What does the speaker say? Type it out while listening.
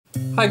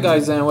Hi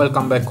guys, and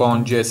welcome back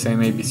on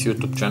GSM-ABC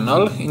YouTube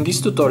channel. In this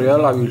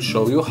tutorial I will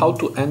show you how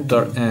to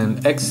enter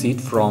and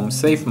exit from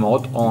safe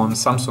mode on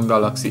Samsung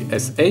Galaxy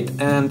S8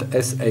 and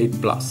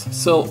S8 Plus.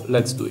 So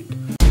let's do it.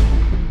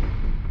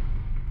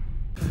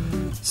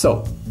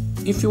 So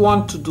if you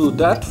want to do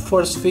that,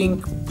 first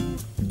thing,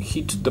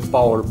 hit the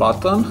power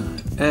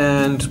button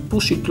and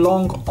push it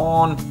long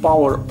on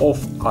power off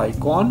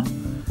icon,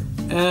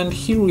 and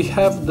here we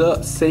have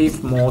the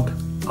safe mode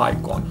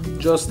icon.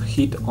 Just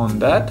hit on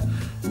that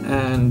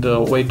and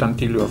wait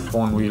until your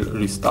phone will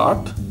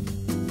restart.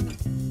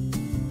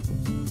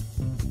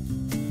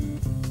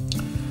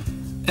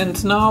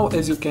 And now,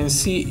 as you can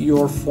see,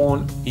 your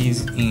phone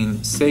is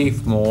in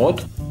safe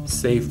mode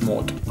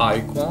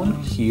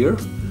icon here.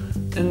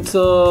 And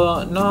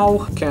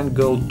now you can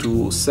go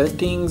to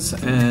settings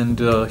and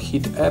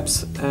hit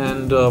apps,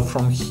 and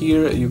from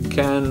here you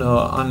can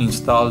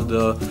uninstall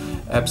the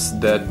apps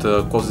that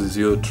causes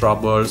you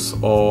troubles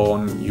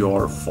on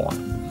your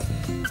phone.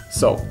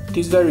 So it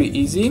is very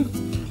easy,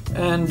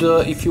 and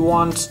if you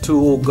want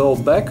to go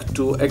back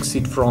to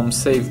exit from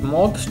safe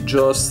mode,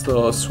 just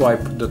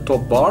swipe the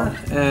top bar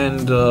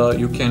and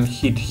you can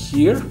hit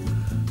here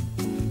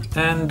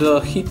and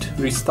hit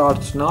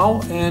restart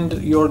now, and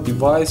your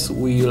device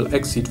will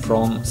exit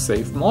from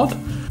safe mode.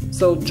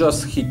 So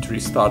just hit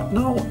restart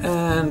now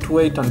and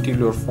wait until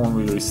your phone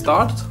will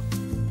restart.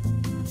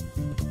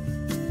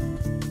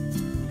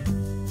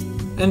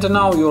 And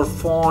now your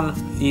phone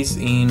is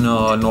in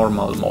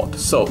normal mode.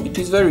 So it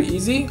is very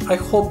easy. I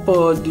hope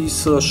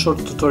this short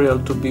tutorial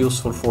to be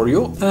useful for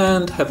you,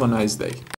 and have a nice day.